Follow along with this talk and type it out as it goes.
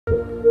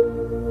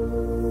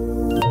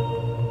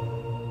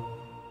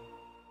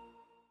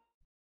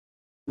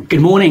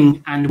Good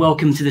morning and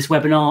welcome to this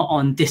webinar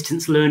on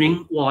distance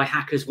learning, why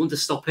hackers want to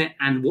stop it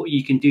and what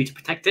you can do to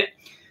protect it.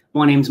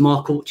 My name is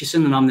Mark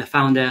Orchison and I'm the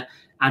founder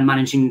and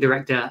managing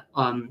director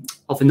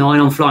of the Nine.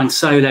 I'm flying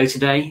solo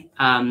today,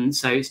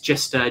 so it's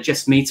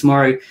just me.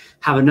 Tomorrow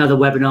have another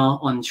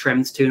webinar on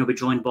Schrems 2 and I'll be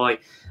joined by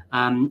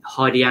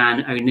Heidi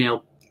Ann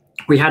O'Neill.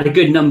 We had a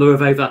good number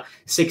of over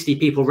 60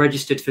 people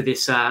registered for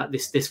this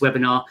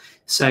webinar,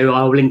 so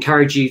I will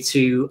encourage you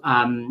to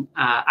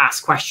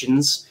ask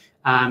questions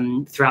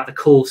throughout the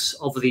course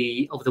of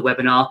the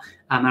webinar,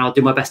 and I'll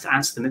do my best to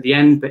answer them at the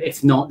end. But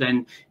if not,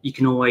 then you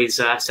can always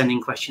send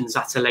in questions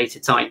at a later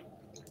time.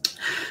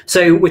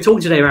 So we're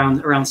talking today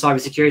around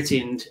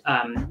cybersecurity, and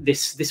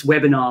this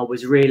webinar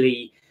was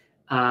really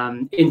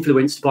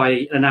influenced by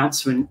an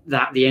announcement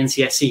that the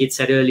NCSC had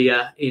said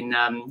earlier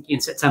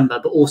in September,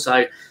 but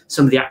also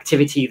some of the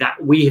activity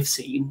that we have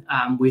seen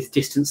with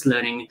distance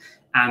learning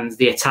and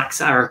the attacks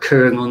that are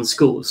occurring on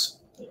schools.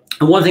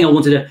 And one thing I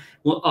wanted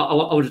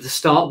to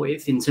start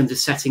with in terms of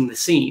setting the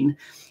scene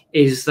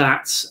is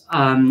that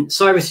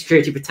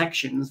cybersecurity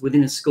protections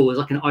within a school is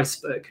like an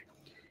iceberg,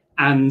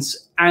 and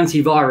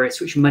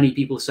antivirus, which many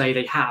people say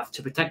they have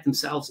to protect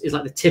themselves, is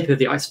like the tip of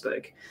the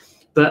iceberg.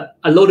 But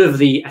a lot of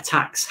the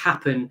attacks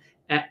happen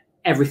at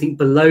everything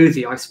below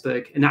the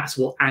iceberg, and that's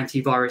what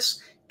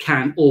antivirus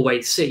can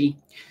always see.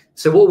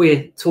 So what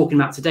we're talking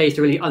about today is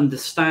to really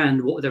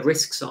understand what the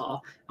risks are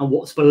and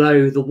what's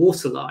below the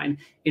waterline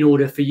in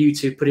order for you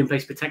to put in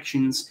place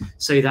protections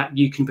so that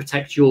you can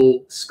protect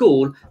your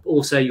school, but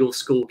also your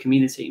school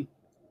community.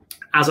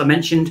 As I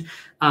mentioned,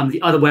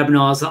 the other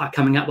webinars that are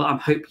coming up, I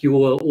hope you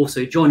will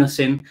also join us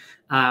in.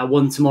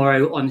 One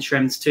tomorrow on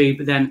Schrems 2,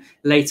 but then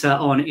later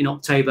on in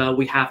October,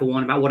 we have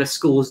one about what are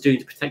schools doing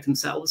to protect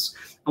themselves.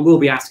 And we'll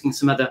be asking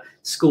some other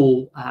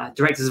school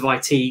directors of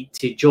IT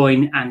to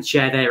join and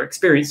share their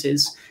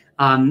experiences,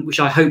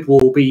 which I hope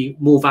will be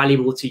more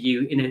valuable to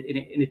you in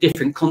a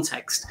different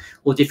context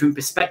or different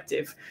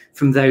perspective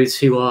from those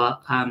who are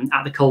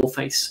at the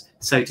coalface,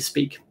 so to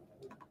speak.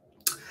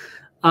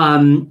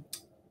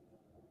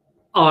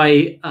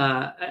 I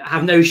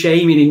have no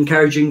shame in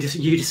encouraging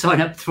you to sign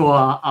up for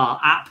our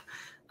app.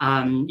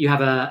 You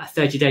have a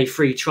 30-day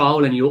free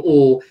trial and you're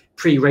all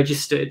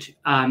pre-registered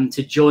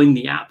to join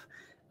the app.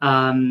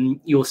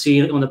 You'll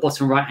see on the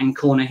bottom right-hand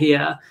corner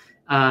here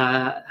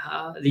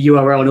the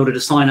URL in order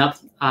to sign up.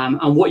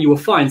 And what you will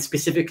find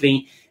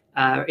specifically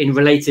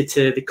related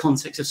to the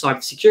context of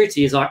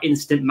cybersecurity is our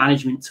incident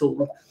management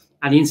tool.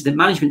 And the incident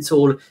management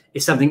tool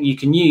is something you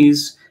can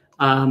use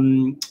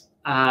to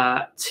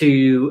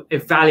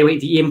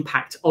evaluate the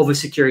impact of a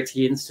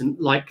security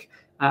incident like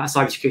a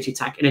cybersecurity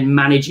attack, and then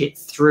manage it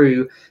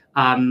through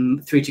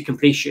to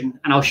completion.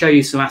 And I'll show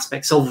you some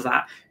aspects of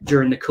that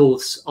during the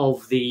course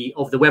of the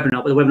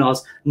webinar, but the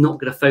webinar's not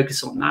going to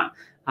focus on that.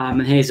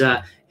 And here's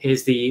the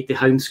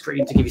home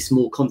screen to give you some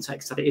more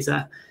context that it is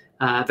a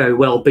very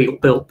well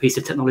built piece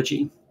of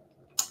technology.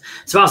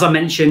 So as I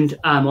mentioned,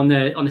 on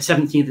the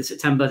 17th of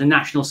September, the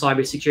National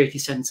Cybersecurity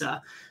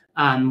Centre,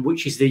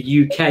 which is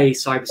the UK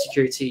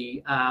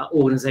cybersecurity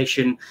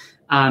organisation,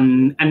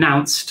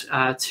 announced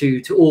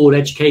to all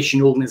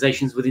education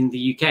organisations within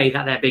the UK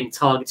that they're being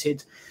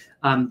targeted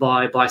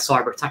by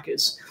cyber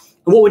attackers.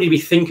 And what we need to be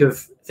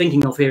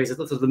thinking of here is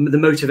the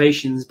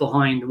motivations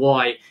behind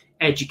why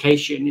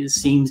education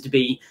seems to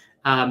be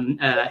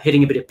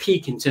hitting a bit of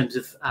peak in terms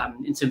of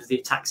the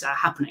attacks that are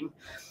happening.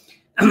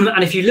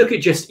 And if you look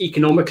at just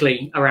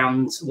economically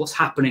around what's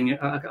happening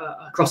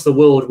across the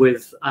world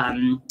with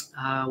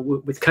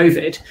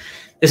COVID,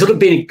 there's sort of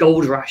been a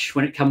gold rush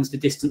when it comes to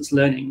distance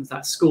learning,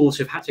 that schools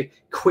have had to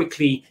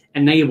quickly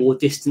enable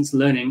distance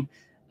learning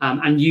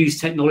and use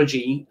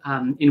technology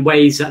in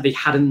ways that they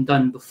hadn't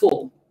done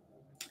before.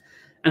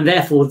 And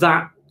therefore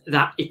that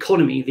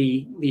economy,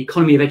 the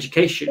economy of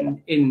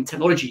education in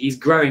technology, is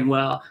growing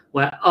where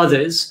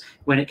others,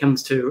 when it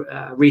comes to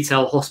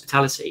retail,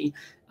 hospitality,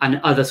 and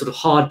other sort of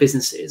hard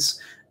businesses,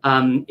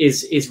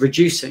 is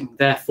reducing.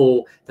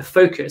 Therefore, the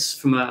focus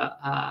from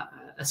a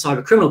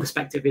cyber criminal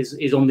perspective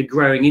is on the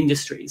growing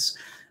industries.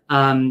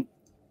 And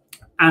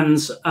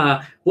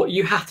what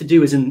you have to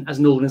do as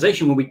an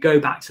organization, when we go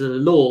back to the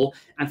law,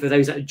 and for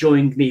those that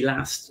joined me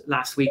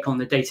last week on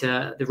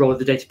the role of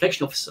the data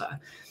protection officer,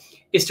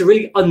 is to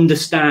really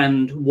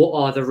understand what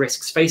are the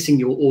risks facing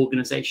your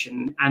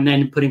organization and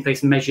then put in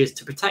place measures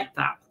to protect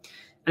that.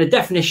 And a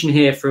definition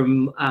here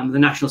from the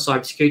National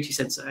Cybersecurity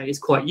Centre is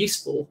quite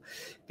useful,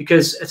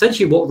 because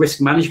essentially what risk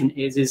management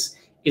is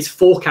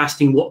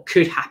forecasting what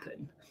could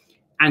happen,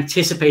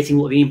 anticipating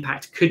what the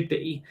impact could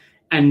be,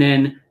 and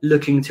then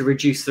looking to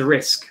reduce the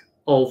risk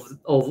of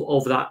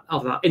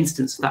that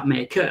instance that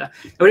may occur.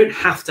 And we don't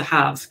have to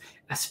have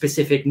a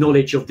specific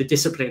knowledge of the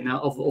discipline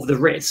of the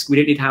risk. We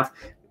don't need to have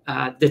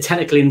the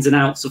technical ins and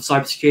outs of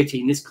cybersecurity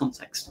in this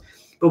context.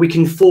 But we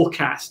can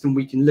forecast and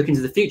we can look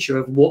into the future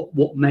of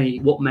what may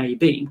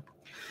be.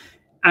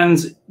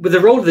 And with the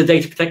role of the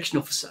data protection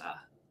officer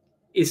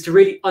is to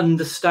really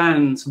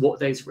understand what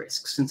those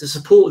risks and to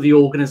support the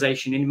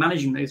organization in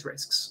managing those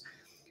risks.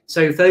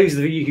 So for those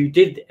of you who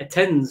did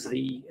attend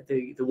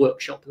the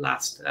workshop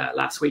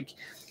last week,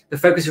 the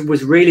focus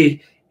was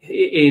really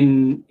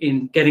in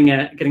getting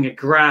a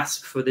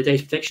grasp for the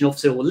data protection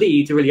officer or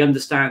lead to really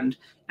understand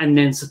and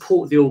then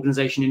support the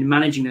organization in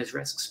managing those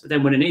risks. But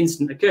then when an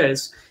incident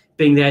occurs,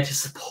 being there to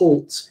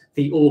support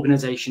the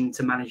organization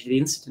to manage the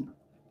incident.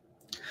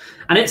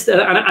 And it's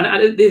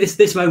at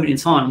this moment in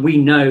time, we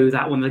know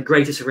that one of the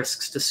greatest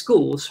risks to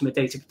schools from a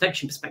data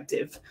protection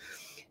perspective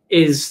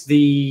is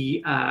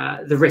the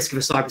risk of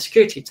a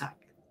cybersecurity attack.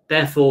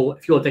 Therefore,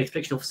 if you're a data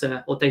protection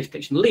officer or data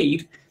protection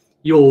lead,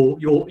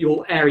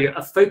 your area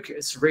of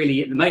focus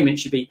really at the moment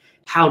should be,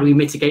 how do we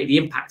mitigate the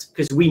impact?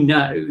 Because we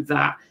know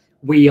that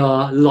we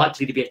are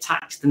likely to be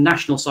attacked. The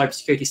National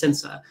Cybersecurity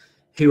Centre,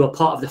 who are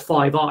part of the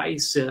Five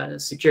Eyes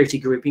security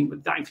grouping,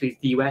 that includes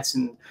the US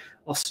and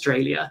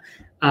Australia,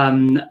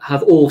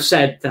 have all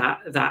said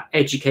that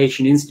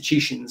education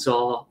institutions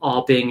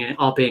are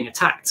being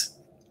attacked.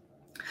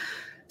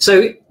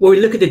 So when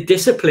we look at the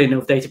discipline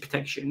of data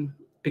protection,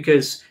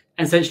 because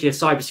essentially a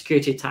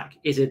cybersecurity attack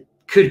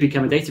could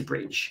become a data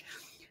breach,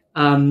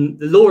 the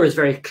law is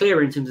very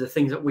clear in terms of the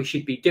things that we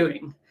should be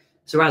doing.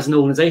 So as an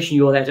organization,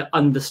 you're there to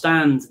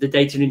understand the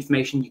data and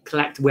information you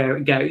collect, where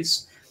it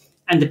goes.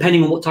 And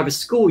depending on what type of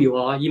school you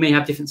are, you may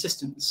have different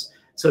systems.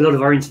 So a lot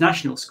of our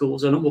international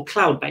schools are a lot more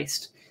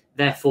cloud-based.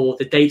 Therefore,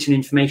 the data and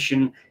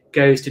information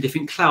goes to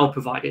different cloud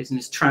providers and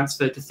is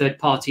transferred to third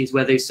parties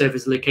where those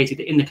servers are located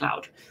in the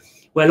cloud.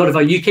 Where a lot of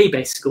our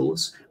UK-based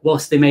schools,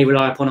 whilst they may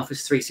rely upon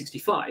Office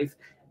 365,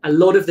 a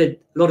lot of the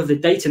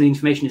data and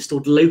information is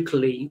stored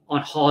locally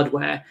on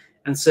hardware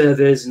and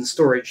servers and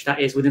storage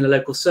that is within a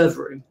local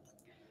server room.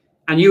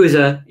 And you as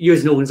an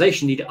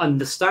organization need to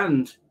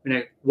understand,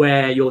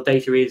 where your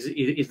data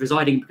is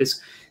residing, because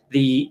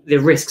the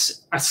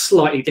risks are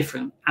slightly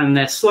different, and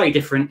they're slightly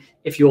different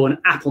if you're an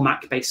Apple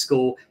Mac-based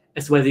school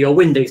as to whether you're a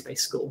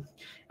Windows-based school.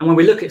 And when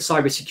we look at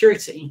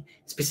cybersecurity,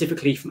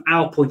 specifically from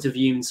our point of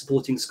view in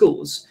supporting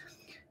schools,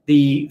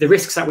 the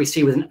risks that we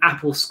see with an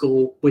Apple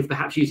school, with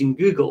perhaps using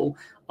Google,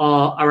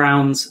 are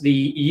around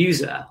the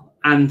user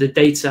and the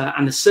data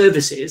and the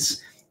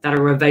services that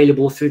are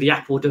available through the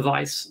Apple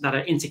device, that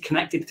are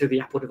interconnected through the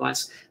Apple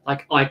device,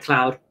 like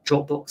iCloud,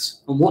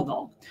 Dropbox, and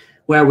whatnot.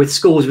 Where with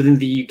schools within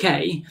the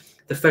UK,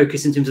 the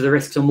focus in terms of the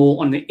risks are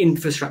more on the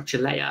infrastructure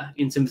layer,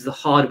 in terms of the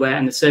hardware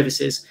and the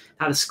services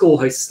that the school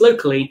hosts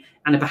locally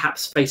and are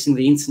perhaps facing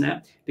the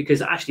internet.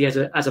 Because actually,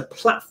 as a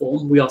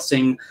platform, we are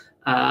seeing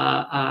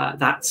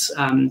that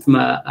from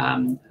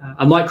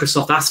a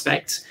Microsoft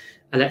aspect,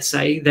 let's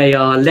say, they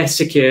are less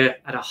secure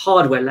at a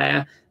hardware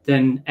layer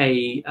than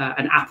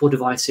an Apple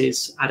device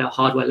is at a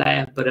hardware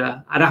layer. But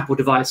an Apple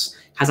device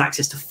has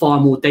access to far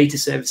more data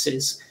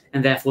services,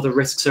 and therefore the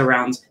risks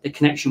around the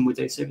connection with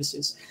those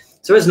services.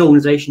 So as an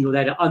organization, you're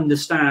there to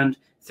understand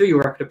through your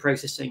record of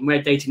processing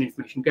where data and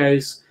information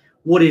goes,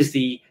 what is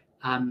the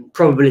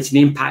probability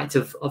and impact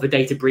of a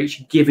data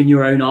breach given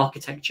your own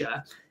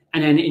architecture,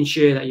 and then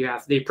ensure that you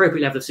have the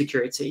appropriate level of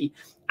security,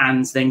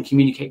 and then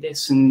communicate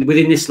this. And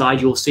within this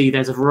slide, you'll see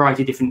there's a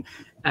variety of different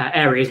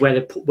areas where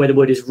the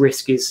word is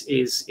risk is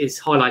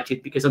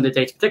highlighted, because under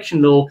data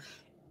protection law,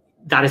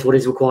 that is what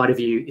is required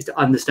of you, is to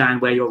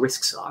understand where your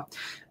risks are.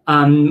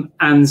 And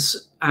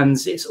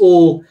it's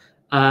all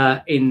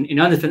in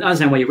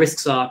understand where your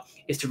risks are,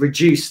 is to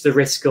reduce the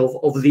risk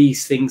of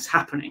these things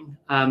happening,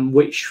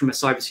 which from a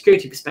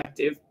cybersecurity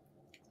perspective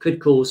could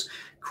cause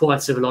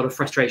quite a lot of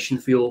frustration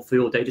for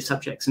your data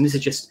subjects. And this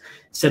is just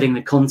setting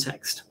the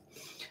context.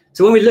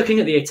 So when we're looking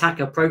at the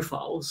attacker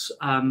profiles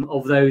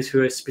of those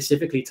who are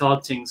specifically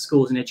targeting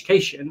schools and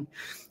education,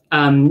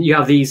 you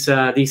have these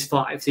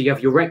five. So you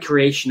have your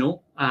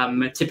recreational.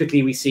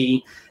 Typically, we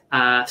see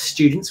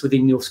students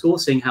within your school,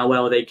 seeing how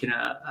well they can,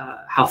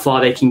 how far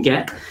they can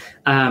get.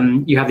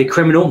 You have the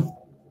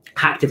criminal,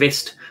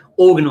 hacktivist,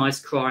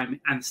 organized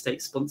crime, and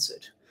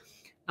state-sponsored.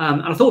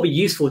 And I thought it'd be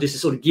useful just to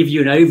sort of give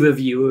you an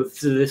overview of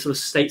the sort of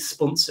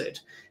state-sponsored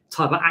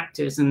type of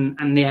actors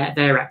and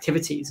their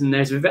activities. And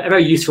there's a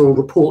very useful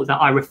report that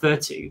I refer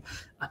to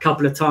a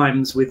couple of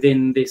times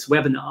within this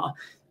webinar,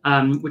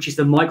 which is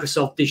the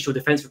Microsoft Digital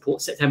Defense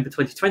Report, September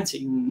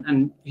 2020.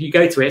 And if you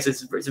go to it,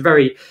 it's a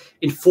very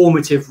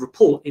informative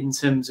report in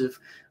terms of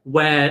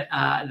where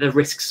the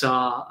risks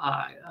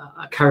are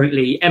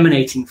currently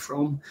emanating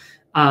from,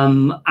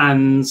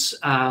 and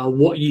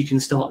what you can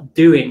start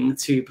doing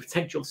to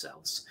protect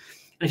yourselves.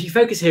 And if you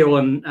focus here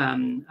on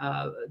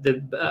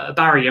the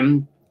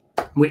barium,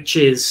 which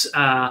is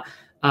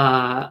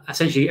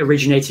essentially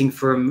originating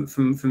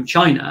from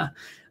China,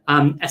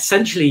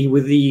 essentially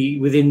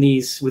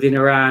within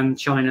Iran,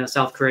 China,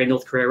 South Korea,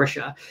 North Korea,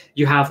 Russia,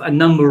 you have a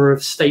number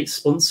of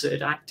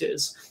state-sponsored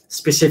actors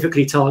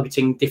specifically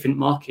targeting different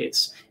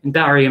markets. In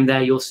barium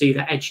there, you'll see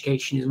that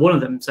education is one of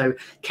them. So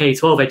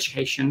K-12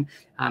 education,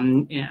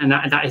 and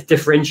that is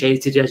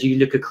differentiated as you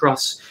look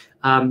across,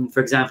 for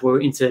example,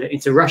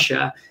 into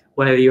Russia,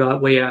 where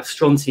you have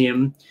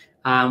Strontium,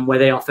 where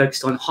they are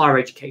focused on higher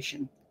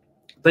education.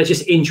 But it's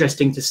just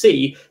interesting to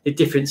see the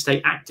different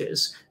state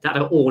actors that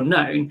are all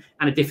known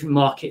and the different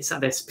markets that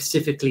they're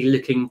specifically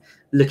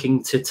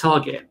looking to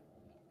target.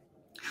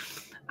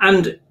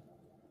 And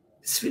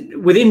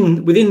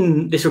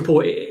within this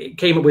report, it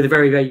came up with a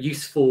very, very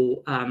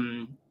useful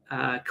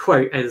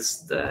quote,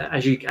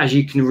 as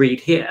you can read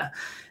here.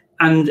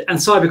 And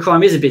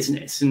cybercrime is a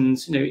business, and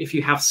if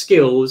you have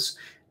skills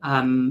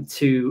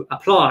to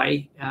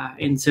apply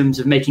in terms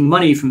of making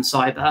money from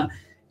cyber,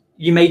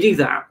 you may do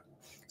that.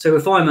 So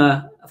if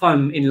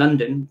I'm in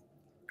London,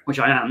 which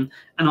I am,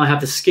 and I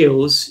have the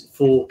skills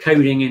for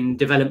coding and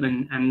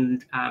development,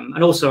 and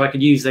also I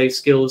could use those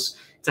skills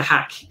to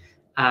hack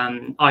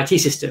IT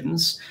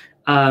systems,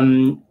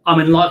 I'm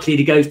unlikely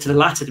to go to the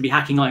latter, to be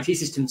hacking IT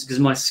systems, because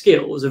my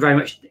skills are very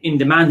much in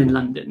demand in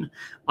London.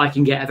 I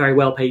can get a very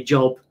well-paid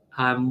job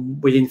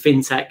within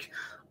fintech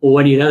or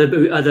any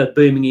other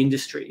booming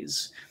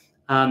industries.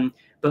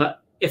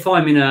 But if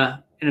I'm in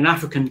an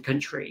African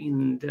country,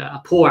 and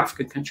a poor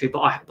African country,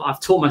 but I've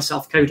taught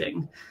myself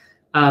coding,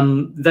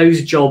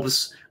 those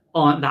jobs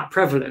aren't that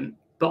prevalent.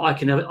 But I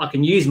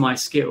can use my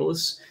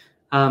skills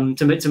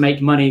to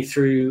make money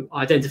through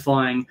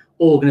identifying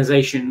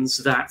organizations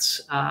that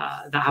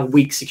have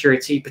weak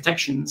security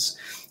protections,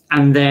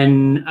 and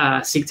then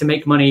seek to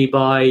make money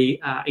by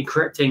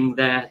encrypting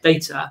their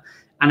data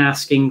and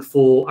asking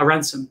for a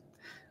ransom.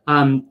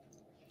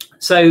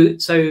 So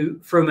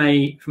from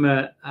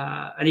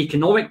an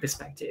economic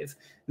perspective,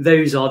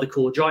 those are the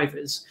core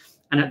drivers.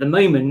 And at the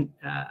moment,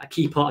 a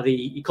key part of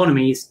the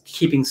economy is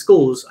keeping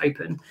schools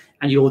open,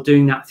 and you're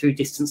doing that through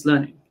distance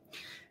learning.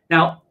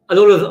 Now, a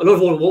lot of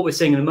what we're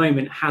seeing at the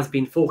moment has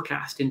been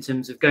forecast in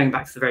terms of going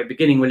back to the very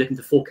beginning. We're looking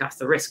to forecast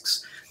the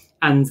risks,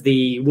 and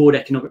the World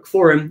Economic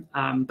Forum,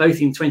 both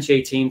in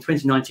 2018,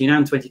 2019,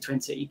 and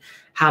 2020,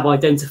 have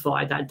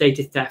identified that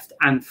data theft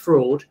and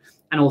fraud,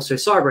 and also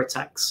cyber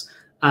attacks,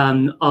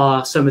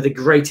 are some of the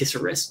greatest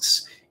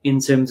risks in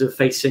terms of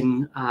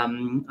facing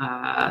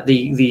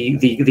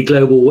the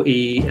global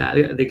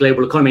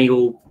economy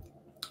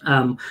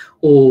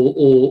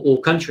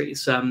or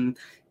countries.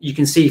 You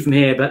can see from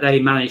here, but they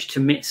managed to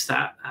miss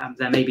that.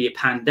 There may be a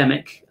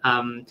pandemic,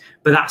 but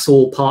that's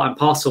all part and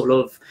parcel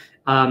of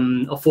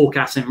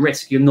forecasting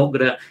risk. You're not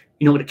gonna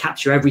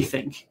capture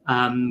everything.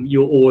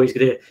 You're always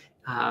gonna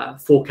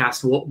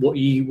forecast what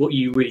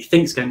you really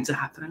think is going to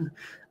happen,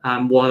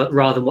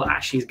 rather than what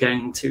actually is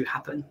going to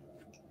happen.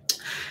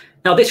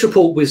 Now, this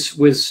report was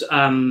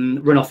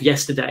run off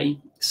yesterday,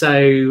 so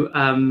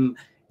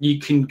you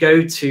can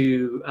go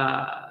to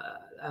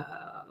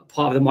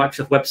part of the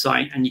Microsoft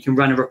website, and you can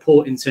run a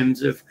report in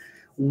terms of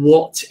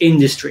what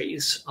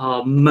industries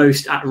are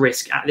most at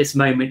risk at this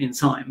moment in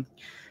time.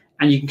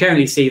 And you can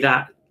currently see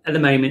that at the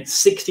moment,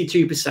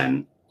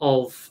 62%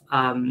 of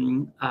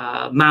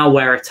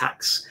malware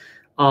attacks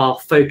are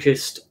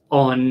focused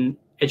on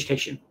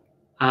education.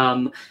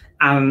 And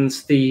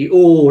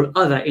all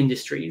other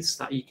industries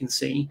that you can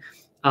see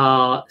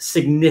are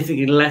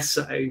significantly less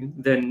so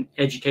than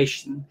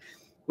education,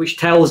 which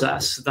tells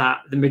us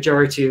that the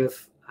majority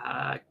of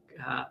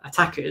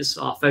attackers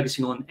are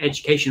focusing on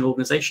education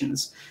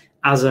organizations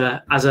as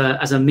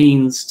a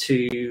means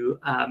to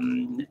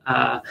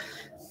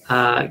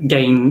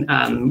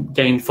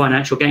gain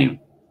financial gain.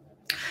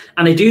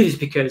 And they do this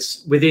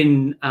because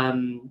within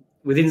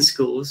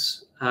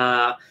schools,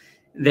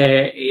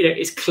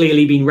 it's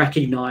clearly been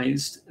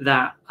recognized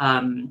that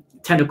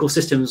technical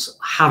systems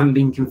haven't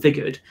been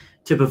configured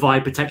to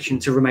provide protection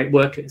to remote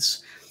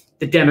workers.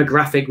 The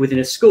demographic within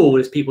a school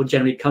is people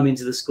generally come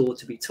into the school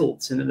to be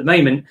taught, and at the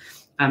moment,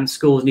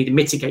 schools need to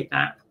mitigate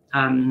that.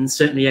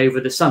 Certainly over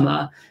the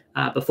summer,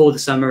 before the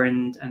summer,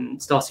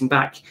 and starting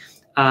back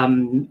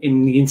in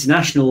the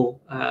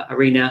international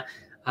arena,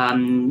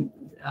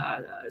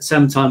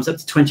 sometimes up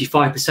to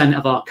 25%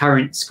 of our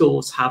current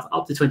schools have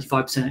up to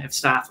 25% of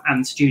staff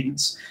and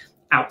students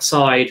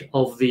outside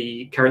of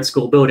the current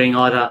school building,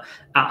 either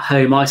at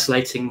home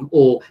isolating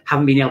or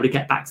haven't been able to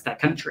get back to their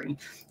country.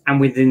 And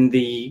within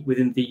the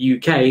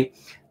UK,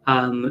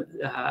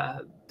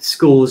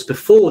 schools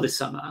before the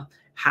summer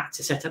had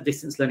to set up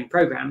distance learning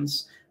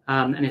programs,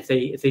 and if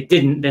they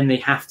didn't, then they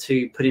have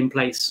to put in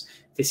place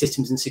the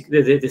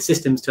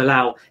systems to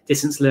allow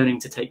distance learning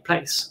to take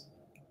place.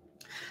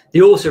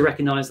 They also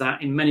recognise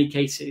that in many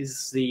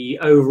cases, the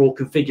overall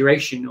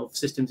configuration of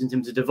systems in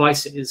terms of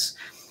devices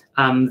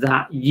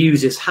that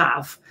users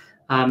have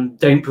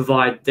don't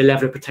provide the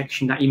level of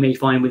protection that you may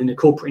find within a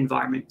corporate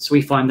environment. So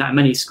we find that in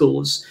many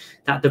schools,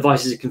 that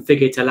devices are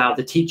configured to allow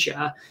the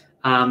teacher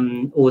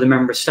or the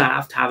member of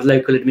staff to have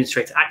local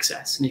administrator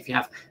access. And if you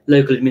have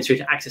local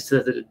administrator access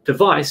to the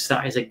device,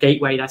 that is a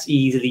gateway that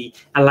easily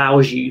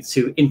allows you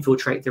to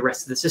infiltrate the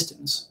rest of the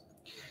systems.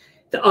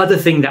 The other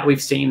thing that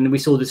we've seen, and we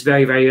saw this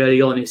very, very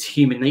early on, is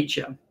human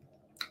nature.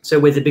 So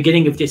with the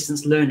beginning of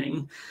distance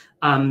learning,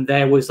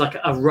 there was like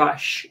a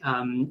rush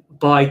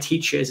by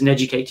teachers and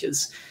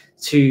educators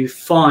to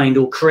find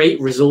or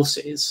create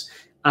resources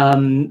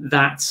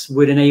that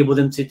would enable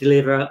them to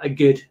deliver a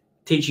good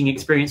teaching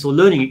experience or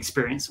learning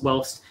experience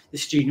whilst the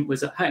student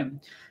was at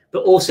home,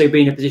 but also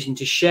be in a position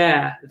to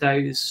share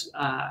those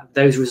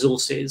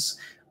resources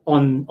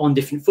on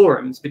different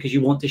forums, because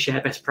you want to share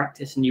best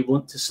practice and you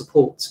want to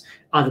support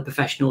other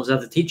professionals,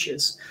 other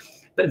teachers.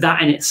 But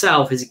that in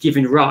itself has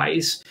given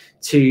rise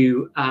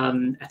to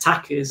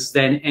attackers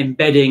then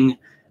embedding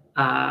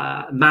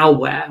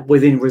malware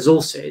within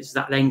resources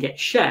that then get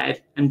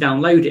shared and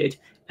downloaded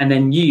and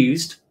then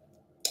used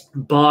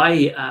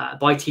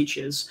by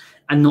teachers,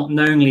 and not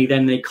knowingly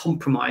then they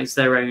compromise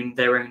their own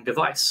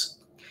device.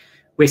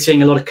 We're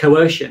seeing a lot of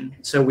coercion,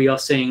 so we are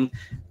seeing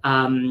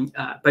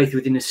both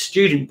within the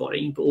student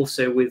body but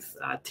also with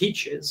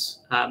teachers,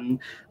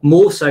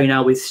 more so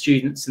now with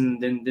students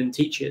than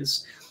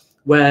teachers,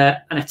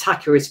 where an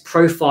attacker is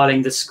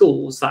profiling the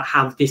schools that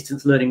have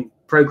distance learning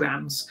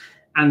programs,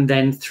 and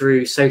then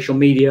through social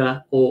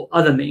media or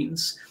other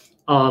means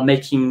are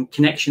making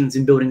connections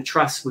and building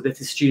trust with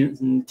the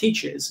students and the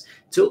teachers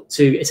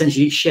to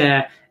essentially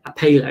share a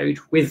payload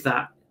with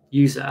that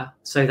user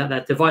so that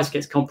their device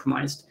gets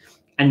compromised,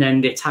 and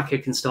then the attacker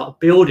can start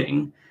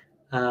building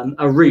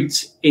a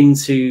route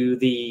into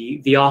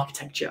the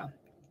architecture.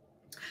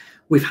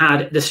 We've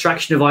had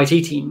distraction of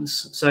IT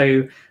teams,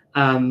 so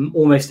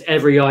almost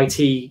every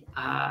IT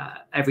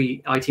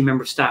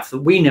member of staff that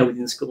we know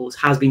within schools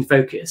has been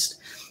focused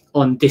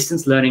on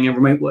distance learning and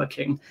remote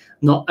working,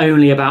 not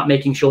only about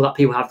making sure that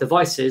people have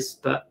devices,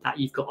 but that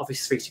you've got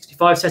Office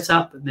 365 set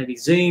up, and maybe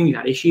Zoom, you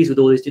had issues with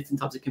all these different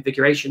types of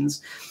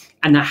configurations,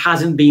 and there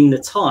hasn't been the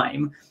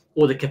time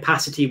or the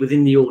capacity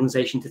within the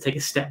organization to take a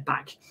step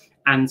back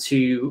and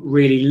to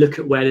really look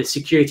at where the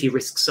security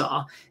risks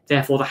are.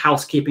 Therefore, the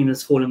housekeeping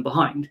has fallen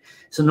behind.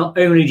 So not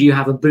only do you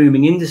have a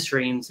booming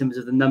industry in terms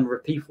of the number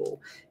of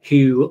people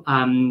who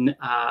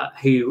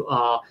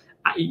are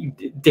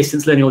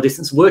distance learning or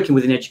distance working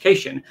within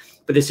education,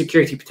 but the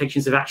security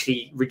protections have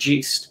actually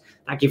reduced.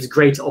 That gives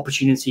greater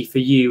opportunity for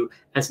you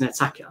as an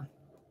attacker.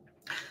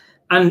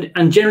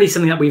 And generally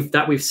something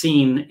that we've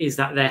seen is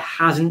that there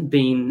hasn't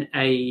been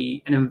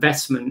an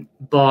investment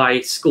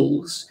by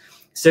schools,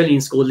 certainly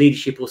in school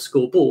leadership or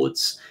school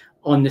boards,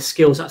 on the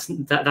skills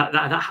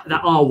that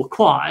are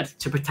required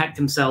to protect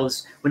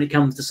themselves when it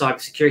comes to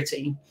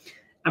cybersecurity.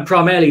 And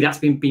primarily that's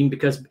been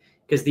because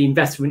the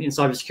investment in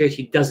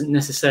cybersecurity doesn't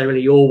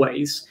necessarily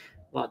always,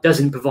 well, it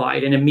doesn't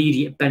provide an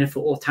immediate benefit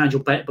or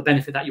tangible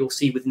benefit that you'll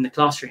see within the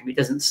classroom. It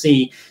doesn't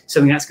see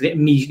something that's going to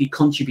immediately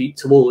contribute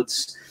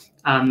towards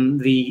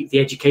the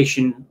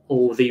education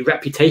or the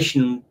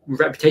reputational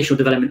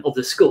development of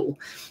the school.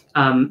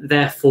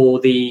 Therefore,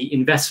 the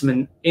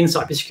investment in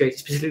cybersecurity,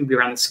 specifically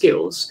around the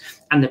skills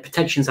and the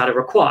protections that are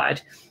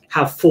required,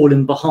 have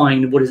fallen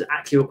behind what is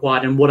actually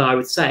required and what I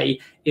would say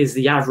is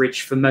the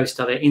average for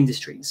most other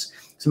industries.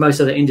 So most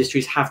other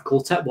industries have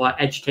caught up, while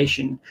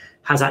education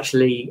has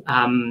actually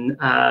fallen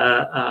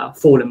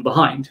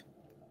behind.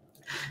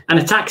 And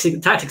the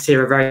tactics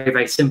here are very,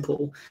 very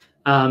simple.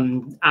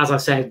 As I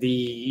said,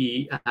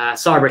 the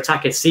cyber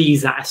attacker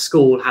sees that a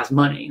school has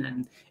money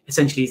and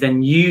essentially is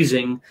then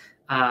using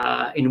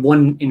in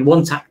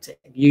one tactic,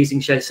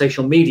 using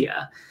social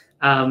media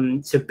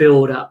to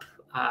build up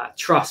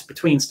trust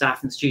between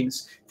staff and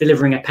students,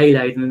 delivering a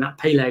payload, and then that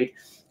payload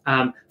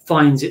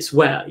finds its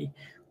way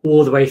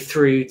all the way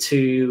through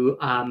to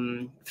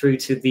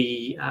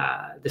the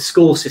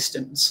school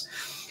systems.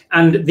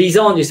 And these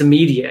aren't just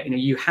immediate.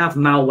 You have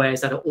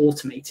malwares that are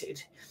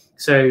automated.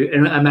 So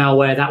a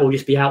malware that will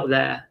just be out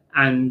there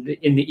and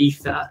in the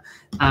ether,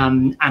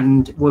 and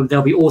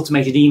there'll be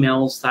automated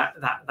emails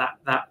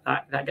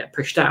that get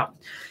pushed out.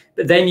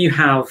 But then you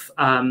have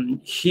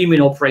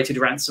human-operated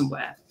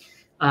ransomware,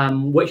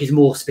 which is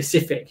more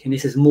specific, and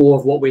this is more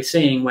of what we're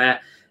seeing, where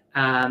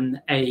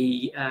an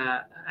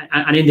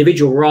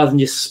individual, rather than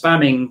just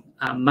spamming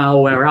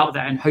malware out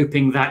there and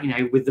hoping that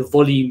with the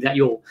volume that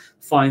you'll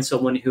find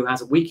someone who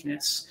has a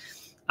weakness,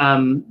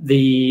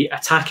 the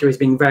attacker is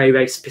being very,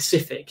 very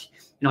specific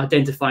in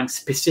identifying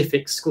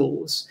specific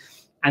schools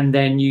and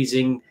then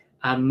using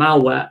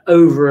malware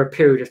over a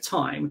period of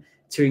time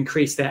to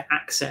increase their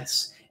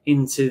access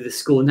into the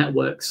school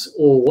networks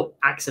or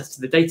access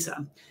to the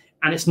data.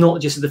 And it's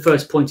not just at the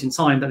first point in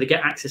time that they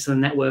get access to the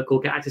network or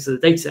get access to the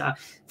data,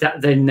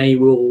 that then they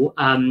will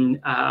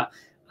encrypt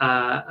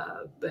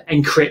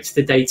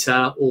the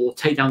data or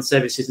take down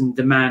services and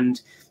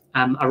demand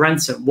a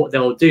ransom. What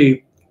they'll do,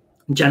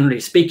 generally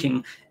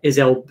speaking, is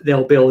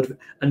they'll build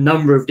a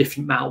number of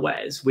different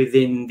malwares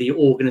within the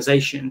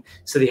organization,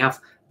 so they have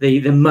the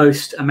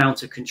most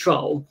amount of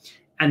control.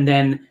 And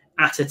then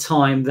at a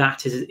time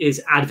that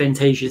is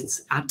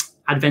advantageous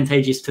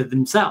to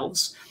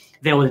themselves,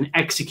 they will then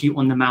execute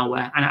on the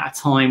malware, and at a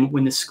time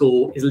when the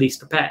school is least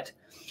prepared.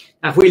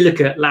 Now, if we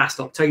look at last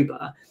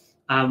October,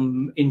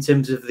 in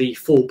terms of the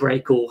fall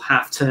break or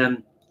half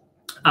term,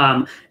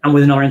 and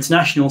within our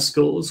international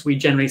schools, we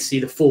generally see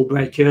the fall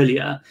break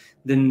earlier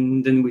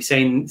than we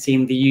see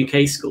in the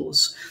UK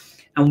schools.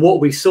 And what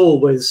we saw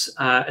was,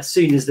 as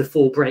soon as the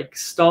fall break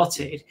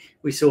started,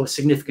 we saw a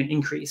significant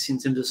increase in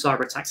terms of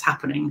cyber attacks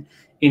happening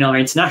in our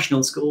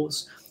international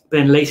schools. But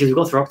then later, as we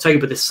got through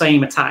October, the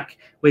same attack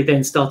would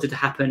then started to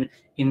happen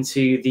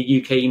into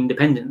the UK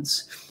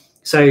independents.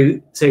 So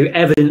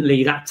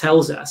evidently that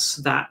tells us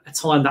that a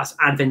time that's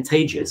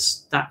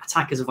advantageous, that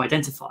attackers have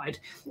identified,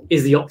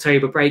 is the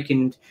October break.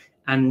 And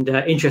And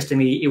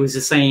interestingly, it was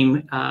the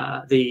same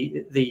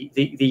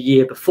the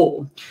year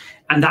before,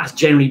 and that's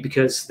generally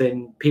because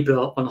then people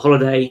are on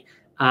holiday.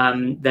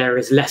 There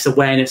is less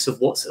awareness of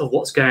what's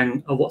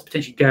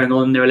potentially going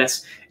on. There are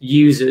less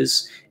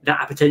users that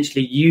are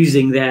potentially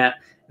using their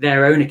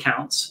own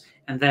accounts,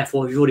 and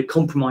therefore, if you've already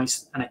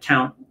compromised an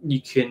account,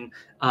 you can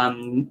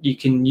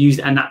use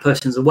it, and that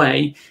person's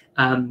away.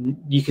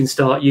 You can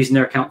start using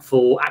their account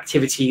for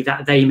activity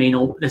that they may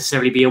not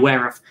necessarily be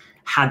aware of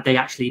had they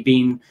actually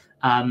been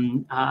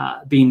in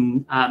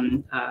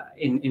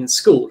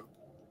school.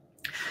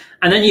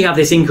 And then you have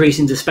this increase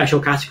into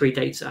special category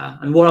data.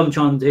 And what I'm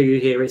trying to do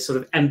here is sort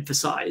of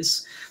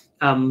emphasize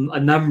a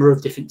number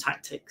of different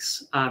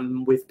tactics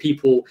with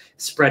people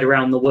spread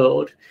around the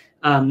world.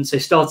 So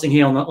starting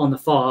here on the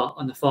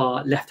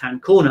far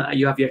left-hand corner,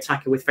 you have your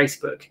attacker with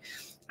Facebook,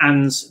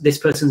 and this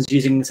person's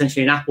using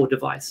essentially an Apple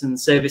device and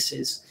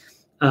services.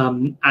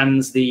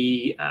 And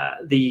the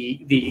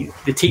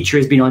teacher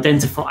has been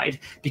identified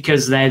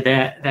because their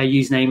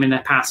username and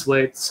their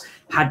passwords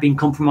had been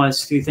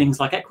compromised through things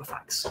like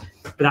Equifax.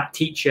 But that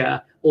teacher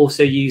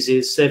also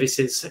uses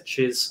services such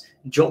as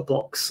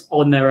Dropbox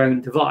on their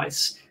own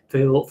device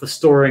for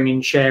storing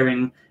and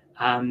sharing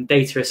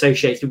data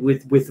associated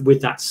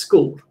with that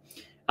school.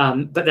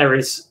 But there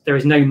is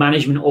no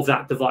management of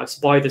that device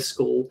by the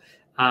school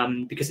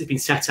because it's been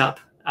set up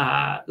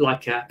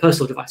like a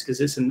personal device because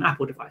it's an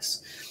Apple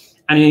device.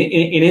 And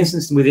in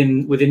instance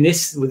within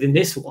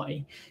this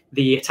way,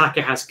 the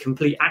attacker has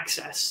complete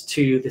access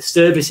to the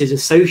services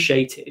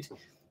associated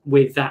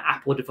with that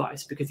Apple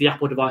device because the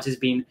Apple device has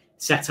been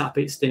set up.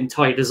 It's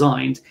entirely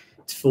designed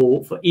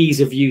for ease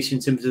of use in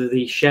terms of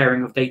the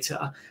sharing of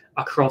data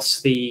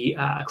across the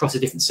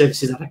different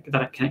services that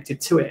are connected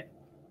to it.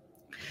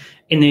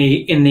 In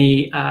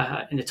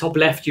the top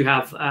left, you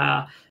have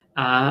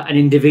an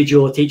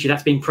individual teacher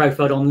that's being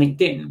profiled on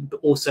LinkedIn, but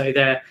also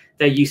their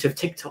use of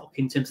TikTok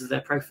in terms of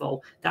their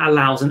profile that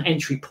allows an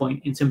entry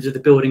point in terms of the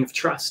building of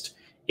trust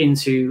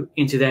into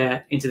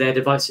their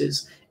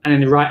devices. And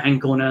in the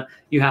right-hand corner,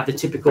 you have the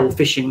typical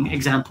phishing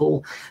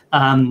example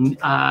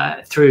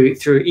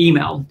through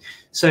email.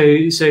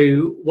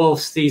 So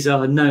whilst these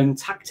are known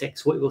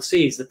tactics, what you'll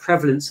see is the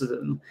prevalence of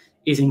them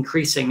is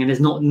increasing, and there's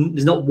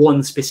not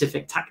one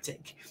specific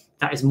tactic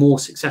that is more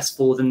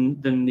successful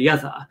than the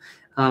other.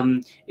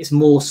 It's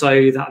more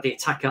so that the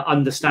attacker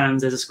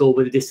understands there's a school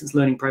with a distance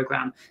learning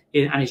program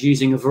and is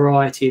using a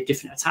variety of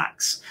different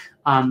attacks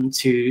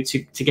to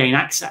gain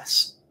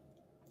access.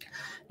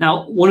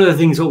 Now, one of the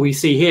things what we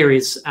see here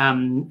is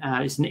an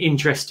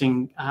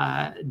interesting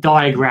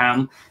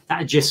diagram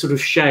that just sort of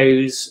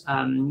shows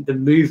the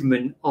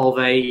movement of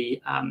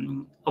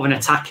an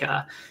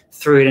attacker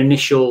through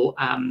initial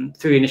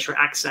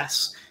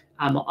access,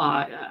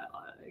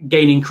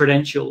 gaining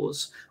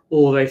credentials,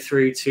 all the way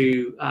through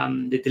to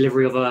the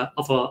delivery of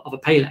a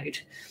payload.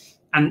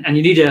 And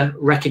you need to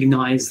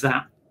recognize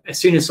that as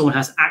soon as someone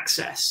has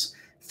access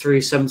through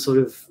some sort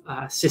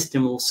of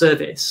system or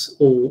service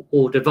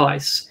or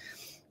device,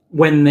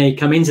 when they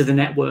come into the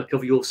network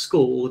of your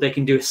school, they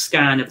can do a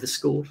scan of the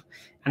school,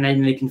 and then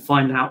they can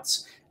find out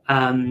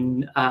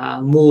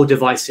more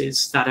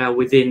devices that are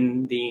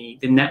within the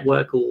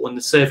network or on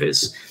the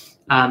servers,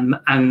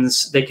 and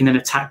they can then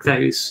attack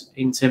those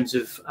in terms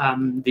of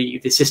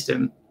the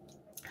system.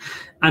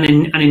 And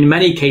in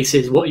many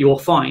cases, what you will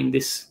find,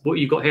 what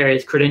you've got here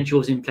is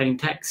credentials in plain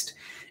text,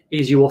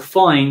 is you will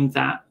find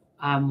that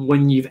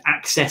when you've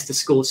accessed the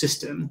school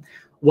system,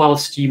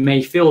 whilst you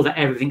may feel that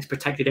everything's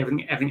protected,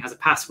 everything has a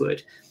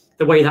password,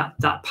 the way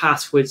that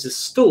passwords are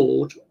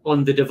stored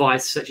on the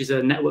device, such as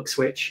a network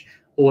switch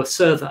or a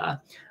server,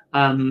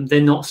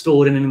 they're not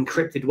stored in an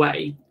encrypted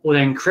way, or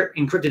they're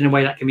encrypted in a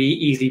way that can be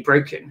easily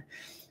broken.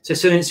 So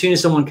as soon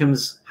as someone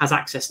has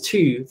access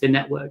to the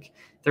network,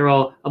 there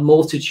are a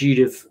multitude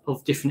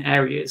of different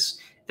areas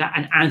that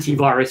an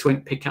antivirus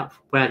won't pick up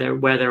where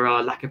there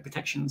are lack of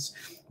protections,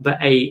 but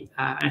an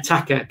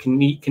attacker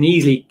can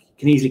easily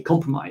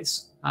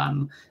compromise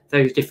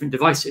those different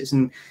devices.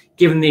 And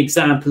given the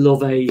example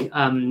of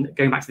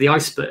going back to the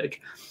iceberg,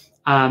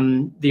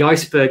 remember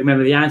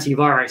the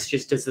antivirus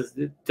just does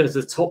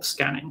the top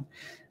scanning.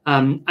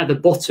 At the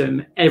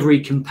bottom, every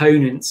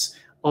component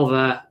of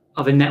a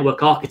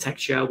network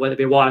architecture, whether it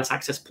be a wireless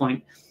access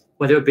point,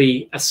 whether it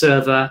be a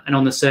server, and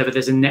on the server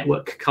there's a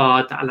network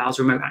card that allows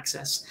remote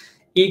access.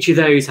 Each of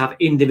those have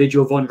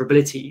individual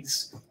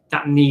vulnerabilities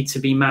that need to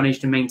be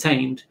managed and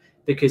maintained,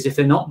 because if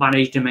they're not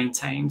managed and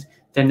maintained,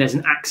 then there's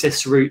an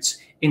access route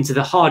into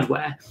the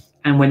hardware.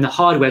 And when the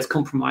hardware is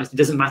compromised, it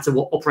doesn't matter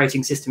what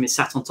operating system is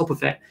sat on top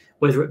of it,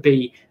 whether it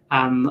be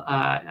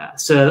Microsoft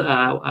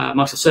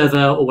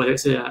Server or whether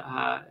it's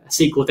a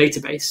SQL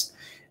database.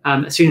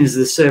 As soon as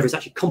the server is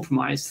actually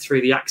compromised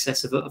through the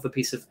access of a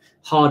piece of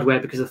hardware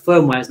because the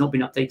firmware has not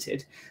been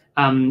updated,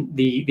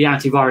 the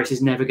antivirus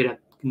is never going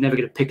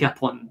to pick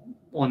up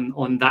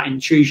on that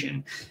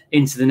intrusion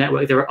into the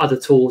network. There are other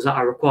tools that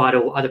are required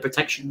or other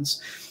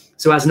protections.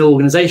 So as an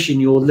organization,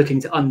 you're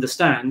looking to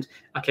understand,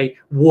 okay,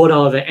 what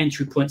are the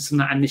entry points from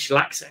that initial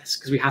access?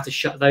 Because we have to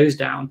shut those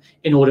down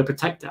in order to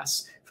protect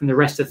us from the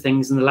rest of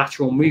things and the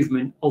lateral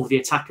movement of the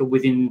attacker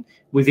within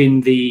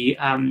the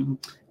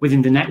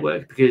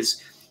network,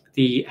 because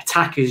the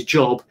attacker's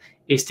job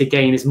is to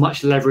gain as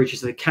much leverage as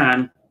they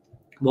can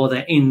while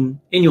they're in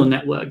your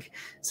network,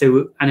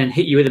 and then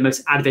hit you at the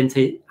most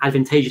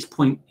advantageous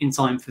point in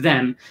time for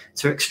them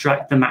to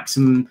extract the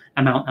maximum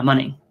amount of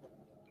money.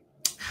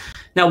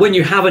 Now, when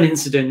you have an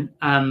incident,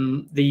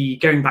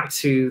 going back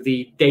to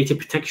the data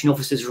protection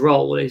officer's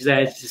role is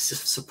there to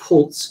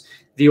support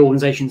the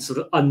organization to sort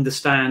of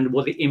understand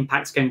what the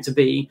impact's going to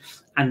be,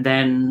 and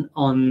then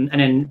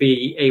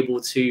be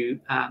able to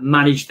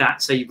manage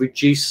that so you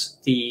reduce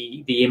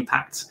the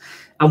impact.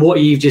 And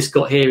what you've just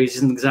got here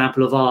is an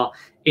example of our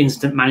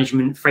incident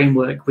management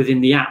framework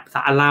within the app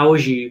that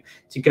allows you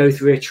to go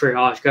through a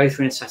triage, go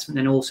through an assessment,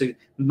 and also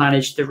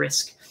manage the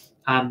risk,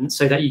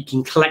 so that you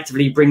can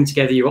collectively bring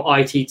together your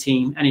IT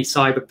team, any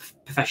cyber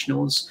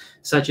professionals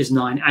such as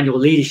 9, and your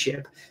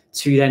leadership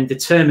to then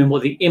determine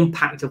what the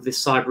impact of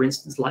this cyber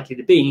incident is likely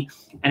to be,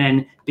 and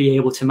then be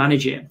able to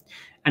manage it.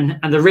 And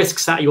the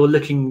risks that you're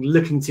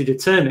looking to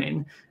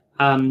determine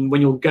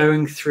when you're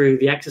going through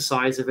the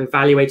exercise of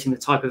evaluating the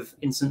type of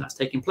incident that's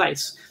taking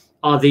place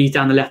are these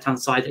down the left-hand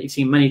side that you've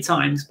seen many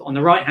times. But on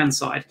the right-hand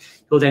side,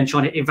 you're then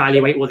trying to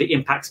evaluate what the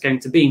impact's going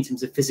to be in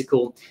terms of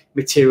physical,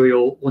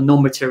 material, or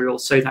non-material,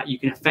 so that you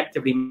can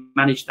effectively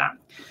manage that.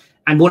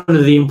 And one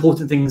of the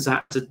important things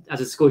that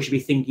as a school you should be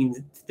thinking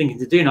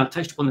to do, and I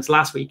touched upon this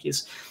last week,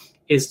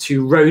 is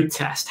to road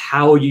test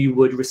how you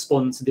would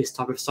respond to this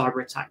type of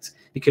cyber attack.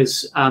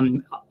 Because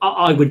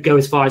I would go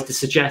as far as to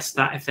suggest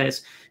that if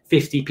there's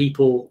 50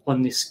 people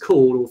on this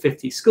call, or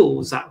 50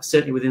 schools, that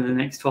certainly within the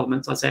next 12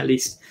 months, I'd say at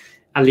least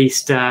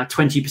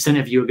 20%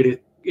 of you are going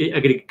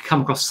to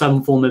come across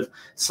some form of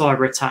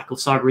cyber attack or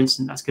cyber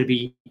incident that's going to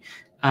be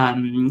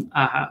going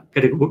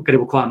to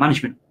require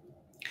management.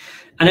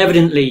 And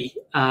evidently,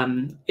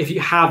 if you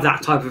have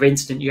that type of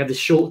incident, you have the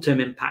short-term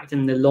impact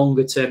and the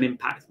longer-term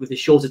impact, with the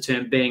shorter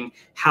term being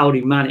how do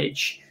you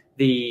manage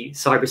the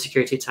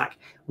cybersecurity attack?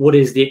 What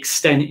is the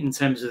extent in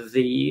terms of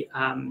the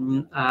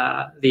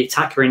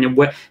attacker,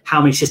 and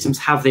how many systems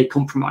have they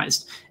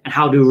compromised, and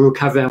how do we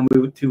recover,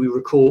 and do we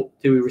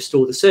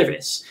restore the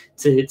service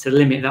to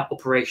limit that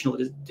operational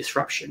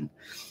disruption?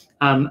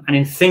 And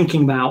in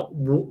thinking about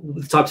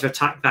the types of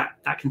attack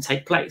that can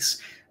take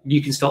place,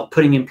 you can start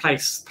putting in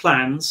place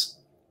plans,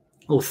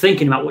 or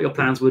thinking about what your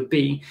plans would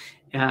be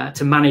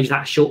to manage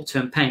that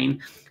short-term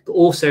pain, but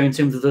also in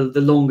terms of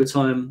the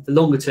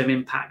longer-term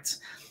impact.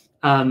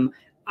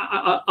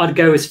 I'd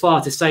go as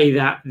far to say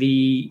that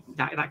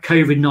that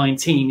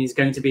COVID-19 is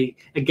going to be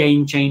a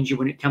game changer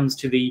when it comes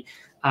to the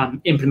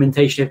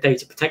implementation of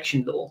data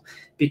protection law,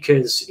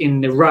 because in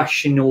the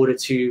rush in order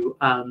to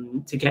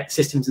get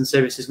systems and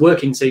services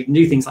working, so you can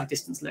do things like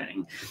distance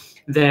learning,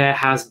 there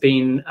has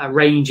been a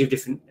range of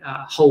different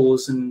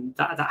holes and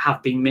that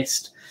have been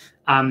missed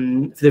for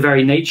the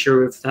very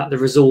nature of that the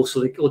resource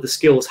or the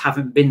skills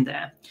haven't been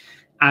there.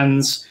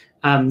 And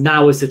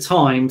now is the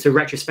time to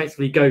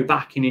retrospectively go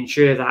back and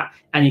ensure that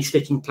any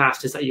sticking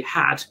plasters that you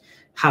had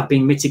have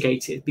been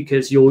mitigated,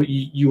 because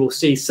you will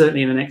see,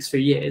 certainly in the next few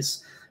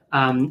years,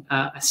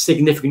 a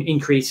significant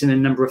increase in the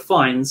number of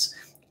fines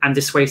and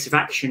dissuasive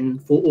action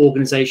for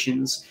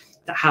organizations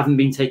that haven't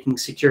been taking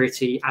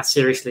security as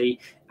seriously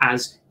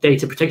as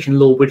data protection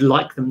law would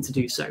like them to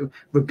do so,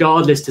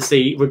 regardless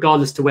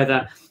to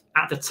whether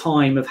at the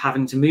time of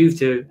having to move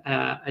to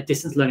a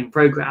distance learning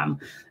program,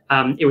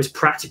 it was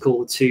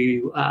practical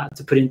to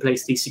put in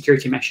place these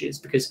security measures,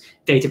 because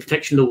data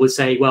protection law would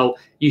say, well,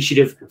 you should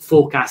have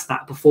forecast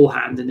that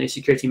beforehand, and those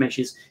security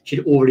measures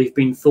should already have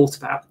been thought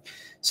about.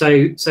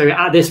 So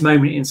at this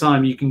moment in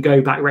time, you can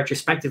go back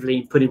retrospectively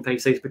and put in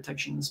place those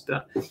protections,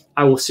 but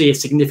I will see a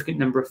significant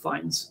number of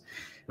fines.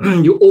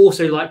 You're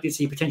also likely to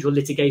see potential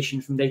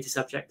litigation from data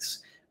subjects.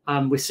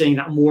 We're seeing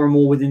that more and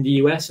more within the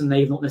US, and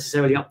they've not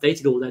necessarily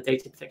updated all their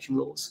data protection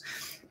laws.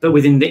 But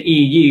within the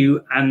EU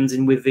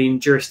and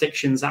within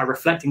jurisdictions that are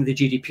reflecting the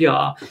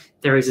GDPR,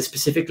 there is a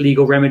specific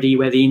legal remedy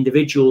where the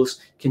individuals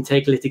can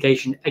take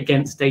litigation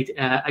against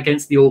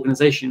the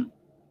organization.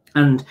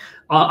 And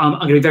I'm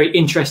going to be very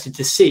interested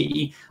to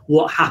see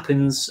what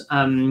happens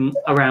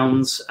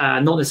around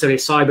not necessarily a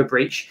cyber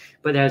breach,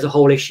 but there's a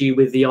whole issue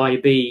with the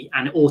IB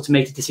and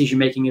automated decision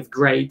making of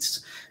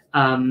grades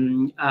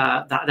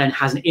that then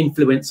has an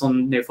influence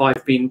on, if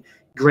I've been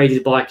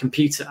graded by a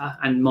computer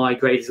and my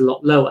grade is a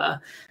lot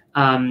lower,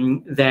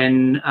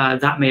 then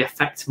that may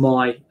affect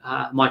my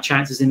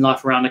chances in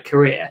life around a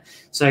career.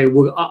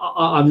 So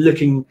I'm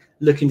looking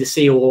to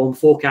see, or I'm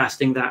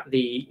forecasting that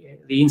the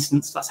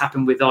instance that's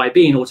happened with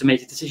IB and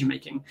automated decision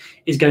making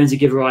is going to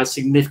give rise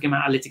to a significant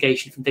amount of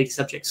litigation from data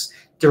subjects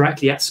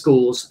directly at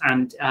schools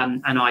and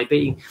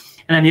IB.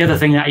 And then the other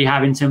thing that you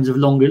have in terms of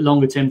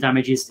longer term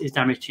damage is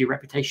damage to your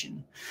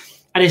reputation.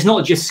 And it's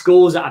not just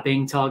schools that are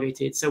being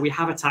targeted. So we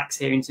have attacks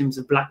here in terms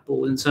of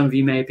Blackboard, and some of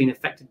you may have been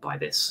affected by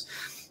this.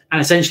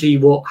 And essentially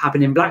what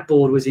happened in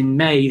Blackboard was in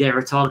May, they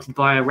were targeted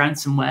by a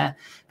ransomware,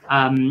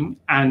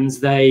 and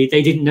they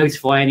didn't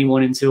notify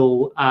anyone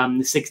until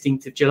the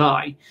 16th of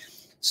July.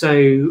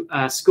 So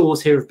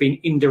schools here have been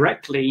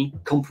indirectly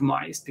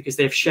compromised because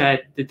they've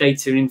shared the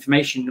data and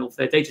information of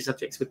their data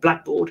subjects with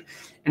Blackboard,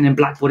 and then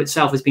Blackboard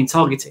itself has been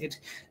targeted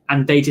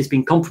and data has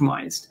been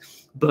compromised.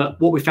 But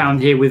what we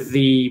found here with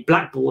the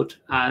Blackboard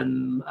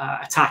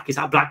attack is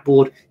that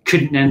Blackboard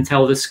couldn't then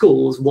tell the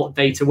schools what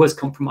data was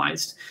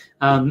compromised.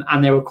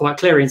 And they were quite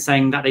clear in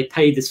saying that they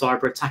paid the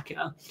cyber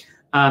attacker.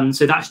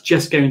 So that's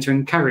just going to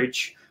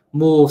encourage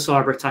more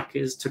cyber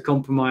attackers to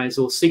compromise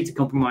or seek to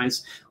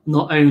compromise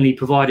not only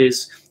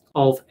providers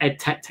of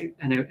edtech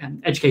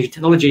and education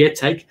technology,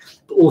 edtech,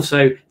 but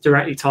also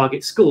directly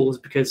target schools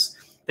because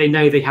they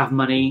know they have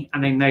money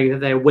and they know that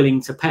they're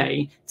willing to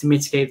pay to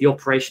mitigate the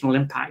operational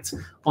impact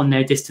on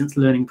their distance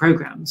learning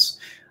programs.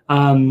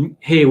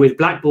 Here with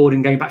Blackboard,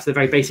 and going back to the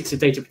very basics of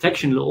data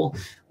protection law,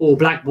 or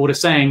Blackboard are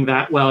saying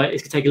that, well,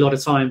 it's going to take a lot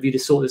of time for you to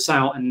sort this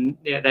out, and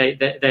yeah,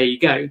 there you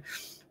go.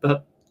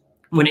 But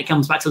when it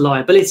comes back to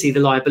liability, the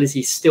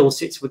liability still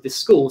sits with the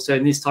school. So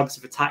in this type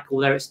of attack,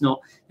 although it's not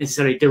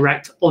necessarily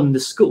direct on the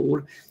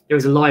school, there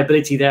is a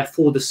liability there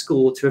for the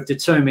school to have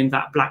determined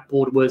that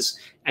Blackboard was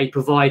a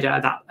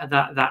provider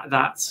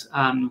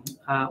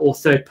or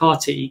third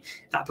party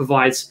that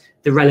provides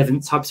the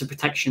relevant types of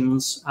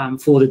protections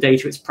for the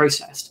data it's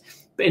processed.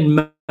 But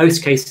in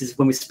most cases,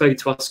 when we spoke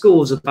to our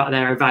schools about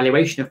their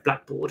evaluation of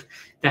Blackboard,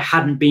 there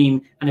hadn't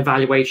been an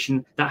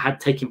evaluation that had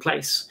taken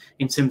place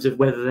in terms of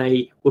whether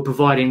they were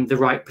providing the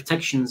right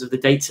protections of the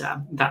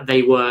data that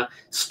they were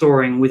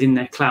storing within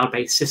their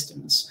cloud-based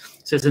systems.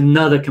 So it's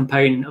another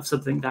component of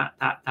something that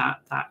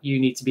you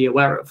need to be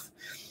aware of.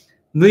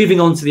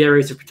 Moving on to the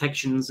areas of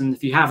protections, and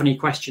if you have any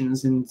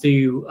questions, then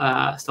do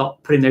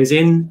start putting those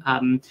in,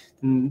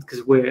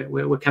 because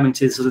we're coming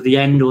to sort of the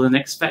end or the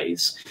next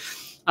phase.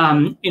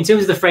 In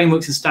terms of the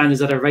frameworks and standards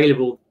that are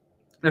available,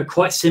 there are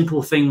quite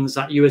simple things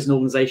that you as an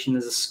organization,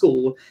 as a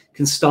school,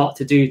 can start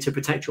to do to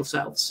protect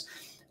yourselves.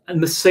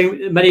 And so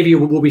many of you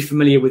will be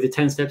familiar with the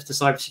 10 steps to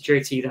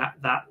cybersecurity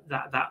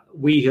that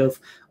we have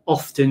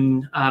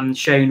often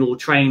shown or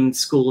trained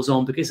schools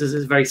on, because this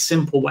is a very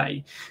simple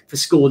way for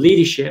school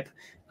leadership,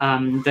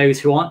 those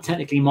who aren't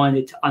technically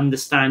minded, to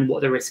understand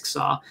what the risks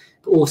are,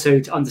 but also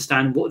to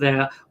understand what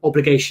their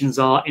obligations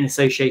are in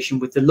association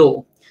with the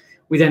law.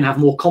 We then have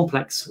more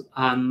complex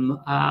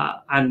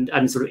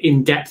and sort of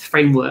in-depth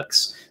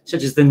frameworks,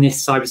 such as the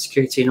NIST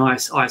cybersecurity and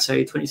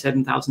ISO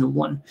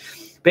 27001.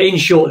 But in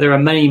short, there are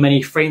many,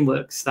 many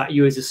frameworks that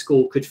you as a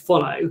school could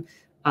follow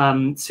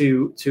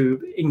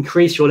to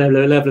increase your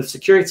level of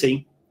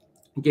security,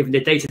 given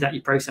the data that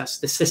you process,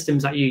 the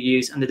systems that you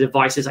use, and the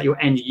devices that your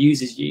end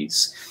users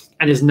use.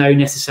 And there's no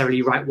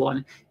necessarily right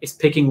one. It's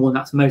picking one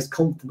that's most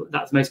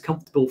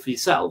comfortable for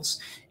yourselves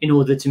in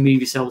order to move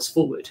yourselves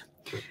forward.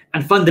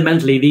 And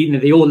fundamentally,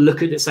 they all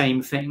look at the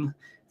same thing.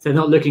 They're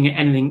not looking at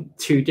anything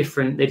too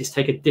different. They just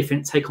take a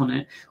different take on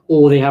it,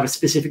 or they have a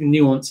specific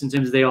nuance in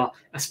terms of they are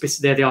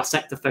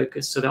sector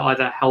focused. So they're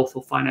either health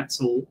or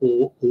finance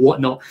or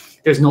whatnot.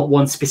 There's not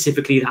one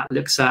specifically that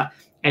looks at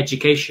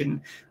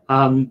education,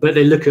 but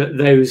they look at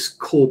those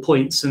core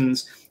points. And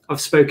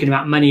I've spoken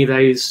about many of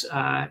those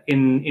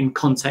in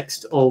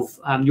context of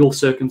your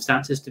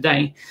circumstances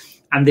today.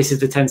 And this is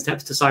the 10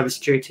 steps to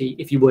cybersecurity,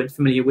 if you weren't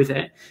familiar with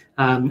it.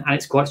 And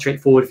it's quite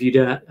straightforward for you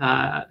to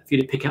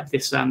pick up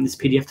this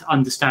PDF to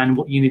understand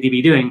what you need to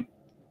be doing.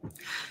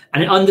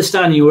 And in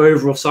understanding your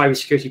overall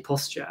cybersecurity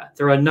posture,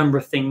 there are a number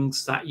of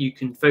things that you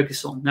can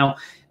focus on. Now,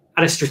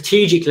 at a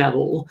strategic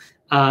level,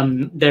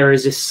 there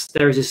is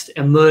this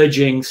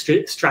emerging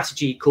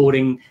strategy called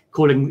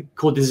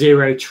the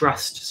zero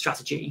trust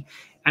strategy.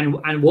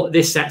 And what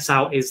this sets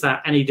out is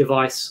that any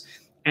device,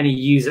 any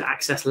user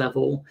access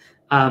level,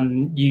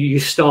 you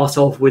start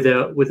off with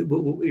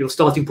your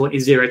starting point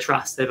is zero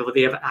trust. They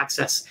have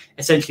access.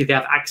 Essentially, they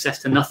have access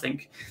to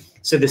nothing.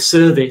 So the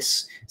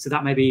service. So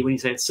that may be, when you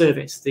say a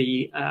service,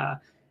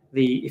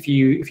 if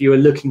you are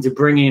looking to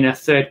bring in a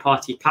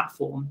third-party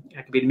platform,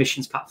 it could be an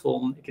admissions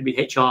platform, it could be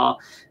HR.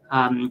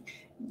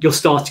 You're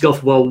starting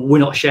off, well, we're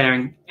not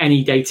sharing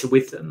any data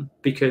with them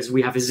because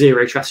we have a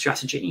zero trust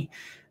strategy,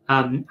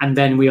 and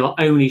then we are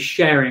only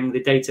sharing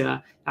the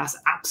data that's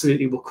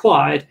absolutely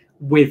required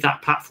with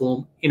that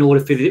platform in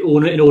order for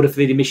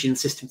the admission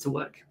system to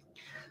work.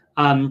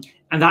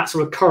 And that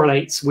sort of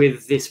correlates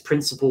with this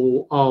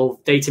principle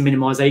of data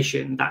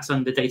minimization that's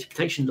under data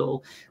protection law,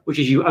 which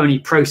is you only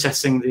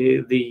processing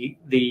the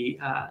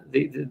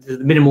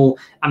minimal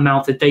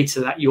amount of data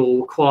that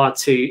you're required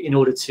to in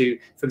order to,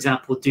 for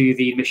example, do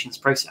the admissions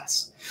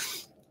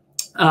process.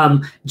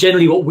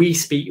 Generally, what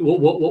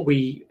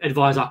we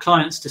advise our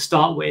clients to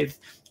start with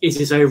is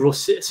this overall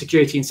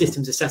security and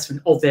systems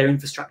assessment of their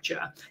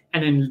infrastructure,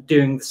 and then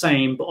doing the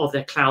same but of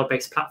their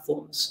cloud-based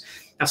platforms.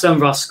 Now, some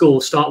of our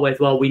schools start with,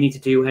 well, we need to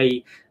do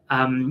a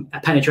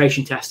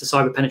penetration test, a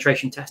cyber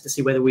penetration test, to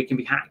see whether we can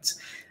be hacked.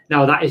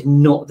 Now, that is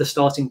not the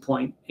starting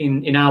point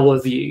in our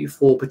view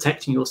for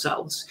protecting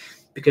yourselves,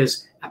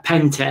 because a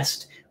pen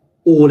test,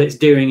 all it's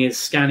doing is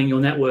scanning your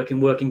network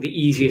and working the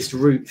easiest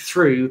route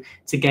through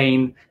to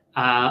gain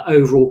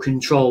overall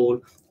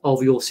control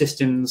of your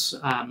systems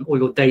or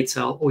your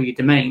data or your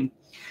domain.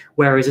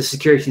 whereas a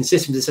security and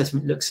systems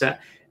assessment looks at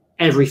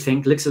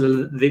everything, looks at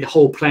the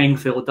whole playing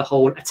field, the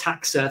whole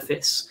attack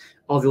surface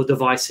of your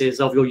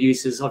devices, of your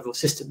users, of your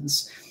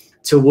systems,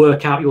 to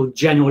work out your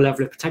general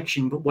level of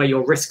protection, but where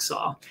your risks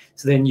are.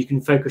 So then you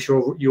can focus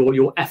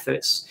your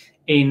efforts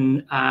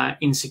in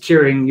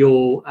securing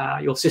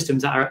your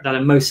systems that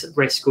are most at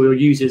risk, or your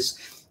users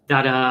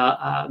that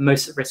are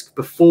most at risk,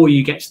 before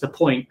you get to the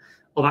point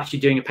of actually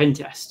doing a pen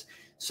test.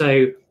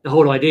 So the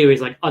whole idea is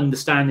like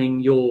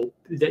understanding your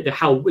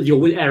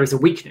areas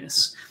of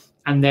weakness,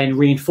 and then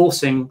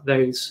reinforcing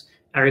those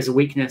areas of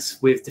weakness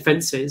with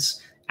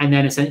defenses, and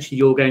then essentially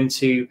you're going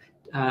to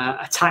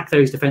attack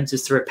those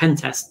defenses through a pen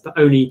test, but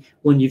only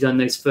when you've done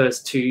those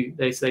first two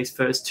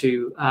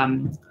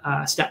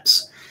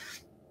steps.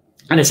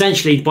 And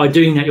essentially, by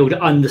doing that, you're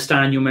going to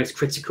understand your most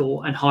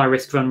critical and high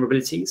risk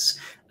vulnerabilities,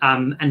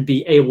 and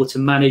be able to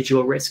manage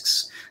your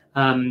risks.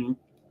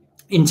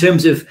 In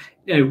terms of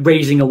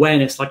raising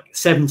awareness, like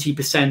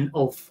 70%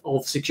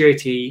 of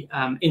security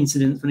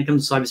incidents when it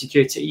comes to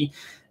cybersecurity,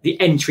 the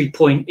entry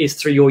point is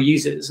through your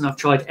users. And I've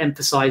tried to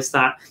emphasize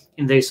that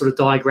in those sort of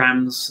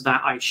diagrams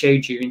that I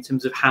showed you, in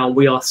terms of how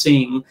we are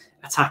seeing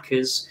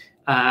attackers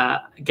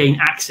gain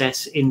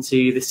access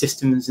into the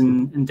systems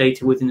and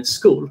data within a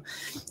school.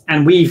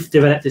 And we've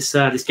developed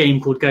this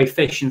game called Go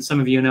Fish, and some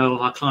of you know,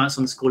 our clients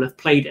on the school have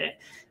played it.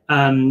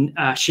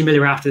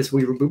 Shamila, after this,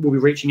 we'll be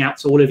reaching out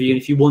to all of you,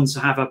 and if you want to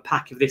have a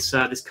pack of this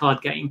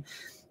card game,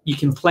 you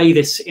can play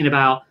this in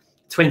about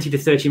 20 to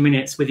 30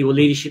 minutes with your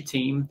leadership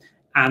team,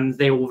 and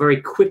they will very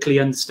quickly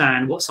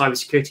understand what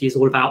cybersecurity is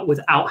all about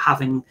without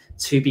having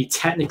to be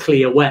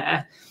technically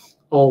aware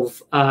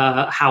of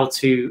how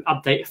to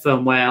update a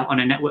firmware on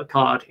a network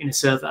card in a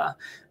server.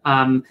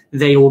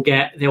 They'll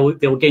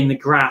gain the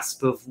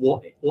grasp of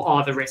what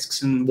are the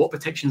risks and what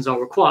protections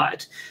are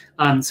required.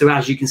 So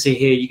as you can see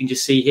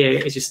here,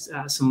 it's just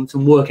some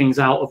workings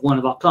out of one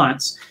of our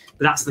clients.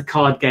 But that's the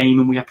card game,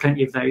 and we have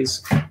plenty of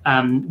those.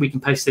 We can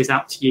post those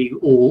out to you,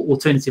 or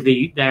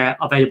alternatively, they're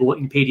available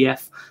in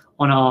PDF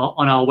on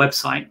our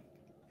website.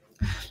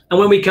 And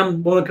when we go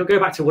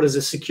back to what is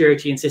a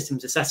security and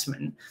systems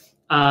assessment,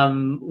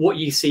 what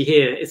you see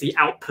here is the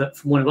output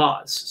from one of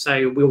ours.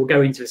 So we will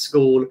go into a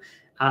school,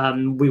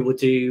 we will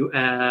do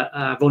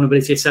a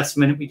vulnerability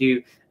assessment, we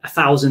do a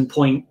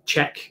 1,000-point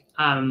check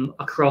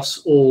across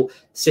all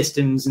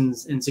systems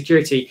and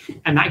security,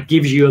 and that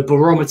gives you a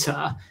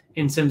barometer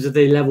in terms of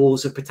the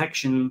levels of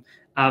protection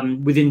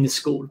within the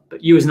school.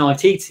 But you as an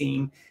IT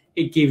team,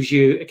 it gives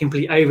you a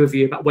complete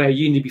overview about where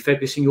you need to be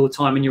focusing your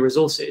time and your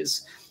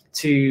resources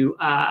to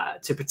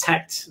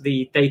protect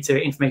the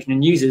data, information,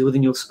 and users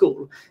within your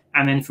school.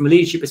 And then from a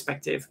leadership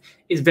perspective,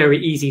 it's very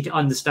easy to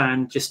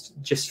understand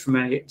just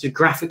from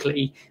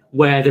graphically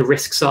where the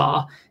risks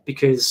are,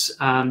 because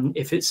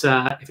if it's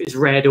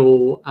red,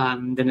 or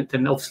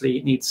then obviously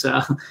it needs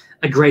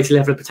a greater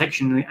level of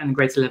protection and a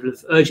greater level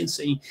of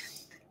urgency.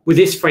 With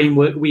this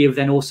framework, we have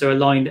then also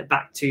aligned it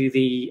back to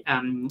the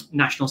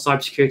National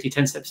Cybersecurity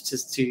 10 Steps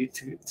to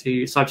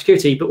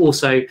Cybersecurity, but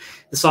also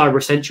the Cyber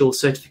Essentials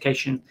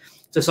certification.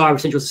 So Cyber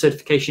Essentials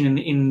certification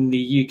in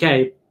the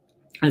UK,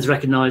 as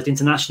recognised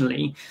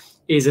internationally,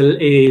 is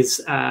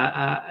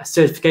a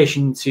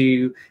certification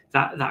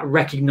that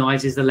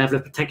recognises the level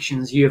of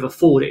protections you have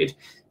afforded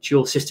to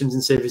your systems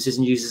and services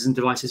and users and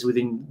devices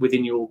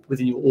within your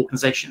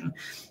organisation.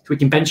 So we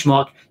can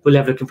benchmark your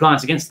level of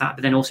compliance against that,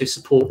 but then also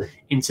support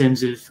in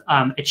terms of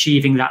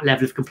achieving that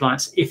level of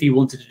compliance if you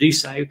wanted to do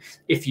so.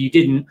 If you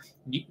didn't,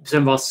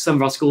 some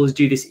of our schools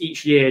do this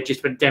each year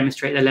just to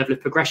demonstrate their level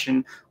of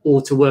progression,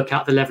 or to work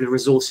out the level of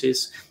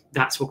resources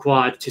that's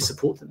required to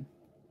support them.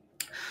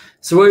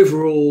 So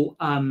overall,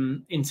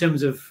 in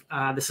terms of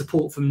the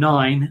support from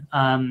 9,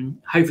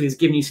 hopefully it's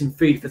given you some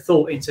food for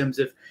thought in terms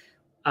of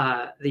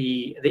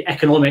the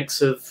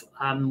economics of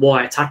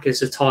why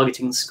attackers are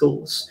targeting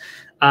schools.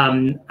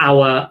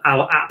 Our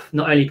app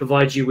not only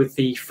provides you with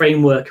the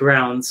framework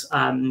around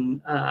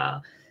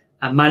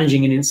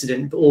managing an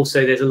incident, but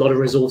also there's a lot of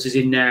resources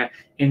in there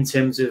in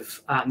terms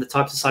of the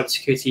types of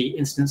cybersecurity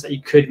incidents that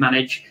you could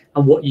manage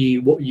and what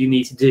you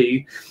need to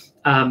do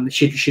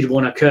should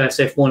one occur.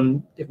 So if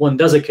one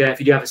does occur, if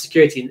you do have a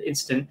security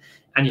incident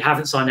and you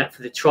haven't signed up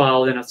for the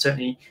trial, then I'd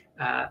certainly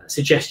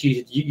suggest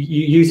you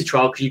use the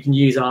trial, because you can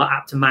use our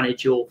app to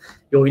manage your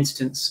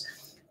incidents.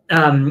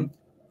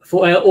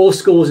 For all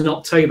schools in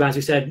October, as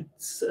we said,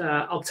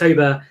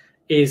 October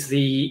is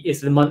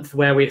the month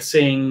where we're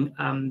seeing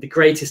the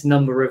greatest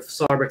number of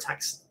cyber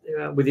attacks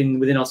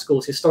within our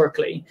schools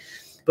historically,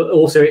 but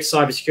also it's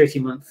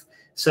Cybersecurity Month.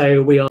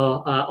 So we are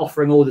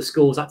offering all the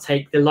schools that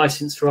take the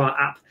license for our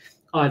app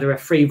either a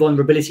free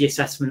vulnerability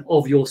assessment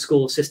of your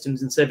school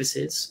systems and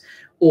services,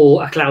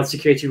 or a cloud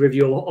security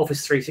review of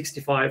Office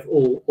 365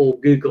 or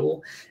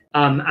Google,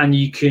 and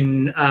you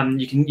can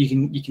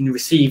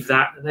receive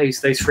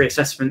those free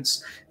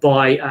assessments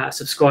by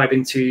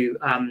subscribing to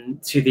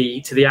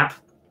the app.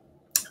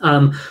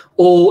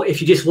 Or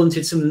if you just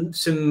wanted some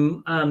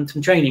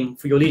training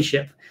for your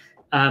leadership,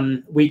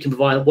 we can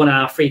provide a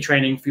 1-hour free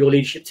training for your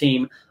leadership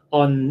team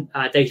on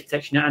data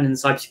protection and in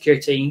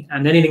cybersecurity.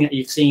 And anything that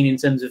you've seen in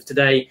terms of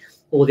today,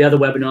 or the other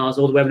webinars,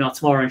 or the webinar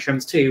tomorrow in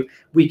Shrems 2,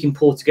 we can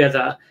pull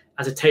together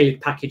as a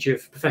tailored package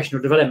of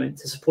professional development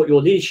to support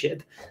your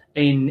leadership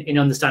in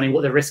understanding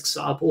what the risks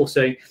are, but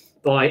also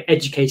by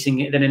educating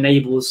it, then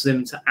enables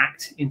them to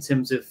act in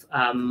terms of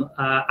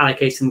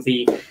allocating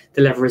the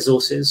level of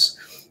resources.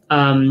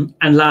 And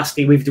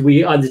lastly,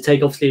 we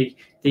undertake obviously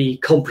the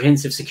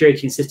comprehensive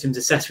security and systems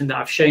assessment that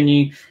I've shown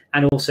you,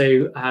 and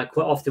also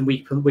quite often we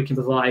can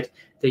provide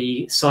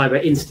the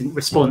cyber incident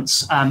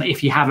response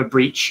if you have a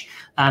breach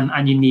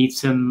and you need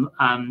some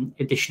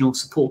additional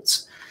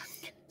support.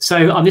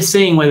 So I'm just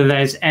seeing whether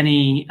there's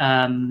any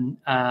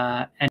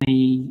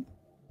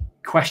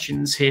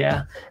questions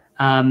here,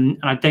 and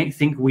I don't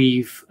think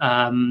we've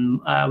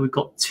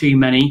got too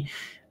many.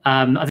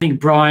 I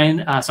think Bridin,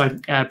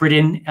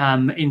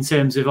 in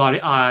terms of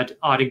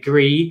I'd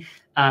agree.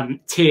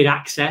 Tiered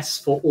access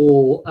for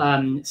all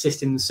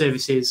systems,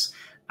 services,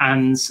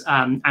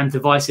 and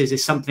devices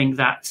is something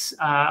that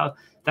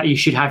you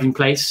should have in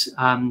place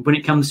when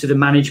it comes to the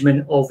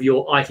management of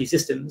your IT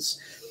systems.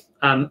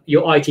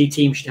 Your IT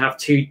team should have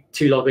two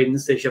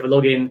logins. They should have a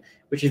login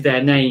which is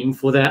their name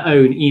for their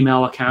own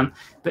email account,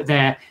 but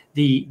the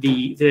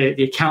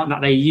account that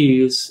they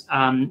use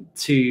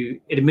to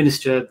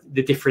administer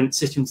the different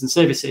systems and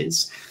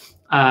services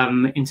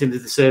in terms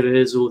of the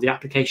servers or the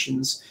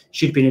applications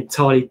should be an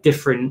entirely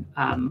different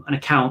an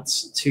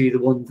account to the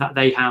one that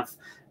they have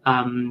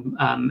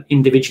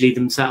individually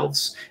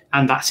themselves.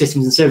 And that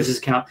systems and services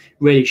account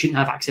really shouldn't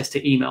have access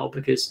to email,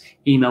 because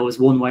email is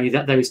one way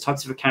that those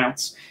types of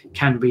accounts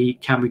can be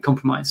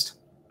compromised.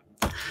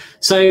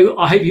 So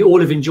I hope you all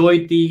have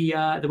enjoyed the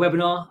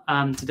webinar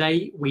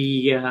today.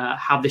 We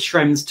have the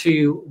Shrems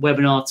 2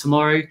 webinar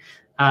tomorrow.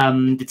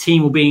 The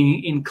team will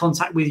be in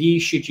contact with you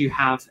should you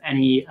have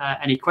any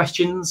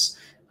questions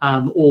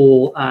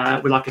or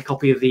would like a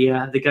copy of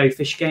the Go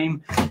Fish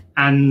game.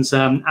 And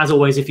as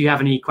always, if you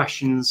have any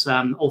questions,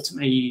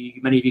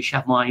 ultimately many of you should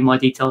have my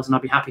details, and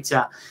I'll be happy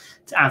to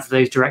answer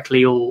those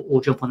directly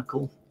or jump on a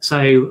call.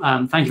 So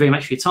thank you very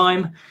much for your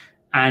time,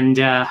 and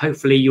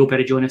hopefully you'll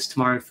better join us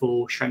tomorrow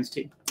for Shrems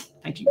 2.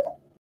 Thank you.